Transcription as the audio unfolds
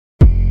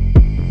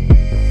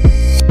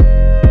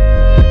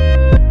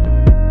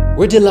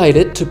We're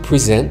delighted to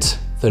present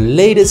the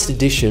latest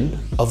edition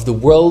of the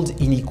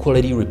World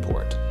Inequality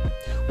Report.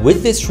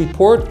 With this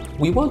report,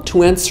 we want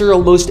to answer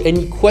almost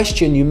any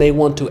question you may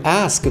want to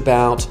ask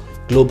about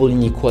global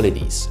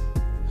inequalities.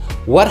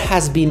 What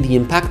has been the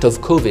impact of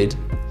COVID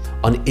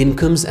on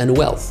incomes and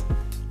wealth?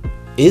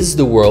 Is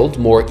the world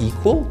more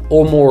equal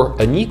or more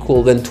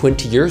unequal than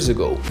 20 years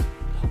ago,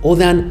 or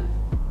than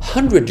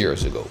 100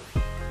 years ago?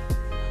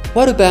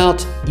 What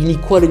about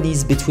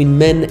inequalities between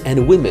men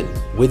and women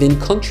within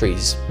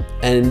countries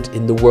and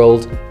in the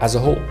world as a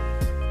whole?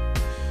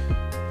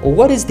 Or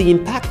what is the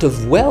impact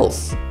of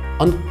wealth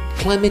on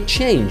climate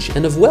change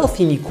and of wealth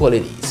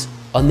inequalities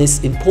on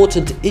this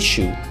important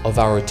issue of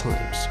our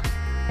times?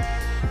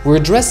 We're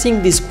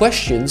addressing these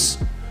questions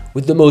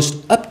with the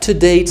most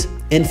up-to-date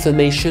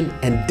information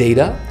and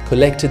data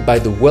collected by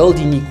the World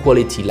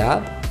Inequality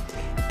Lab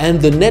and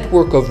the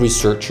network of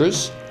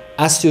researchers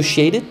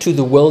associated to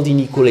the World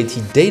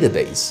Inequality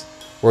database,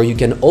 where you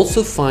can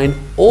also find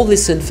all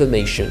this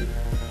information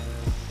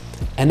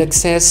and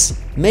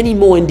access many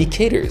more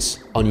indicators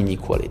on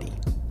inequality.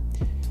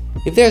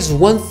 If there's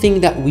one thing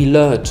that we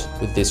learned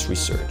with this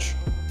research,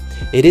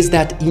 it is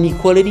that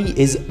inequality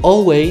is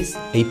always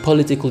a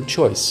political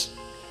choice,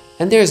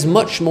 and there's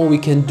much more we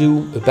can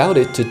do about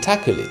it to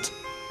tackle it.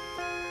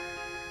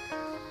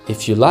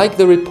 If you like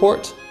the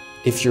report,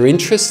 if you're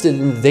interested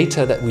in the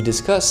data that we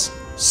discuss,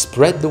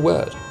 spread the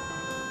word.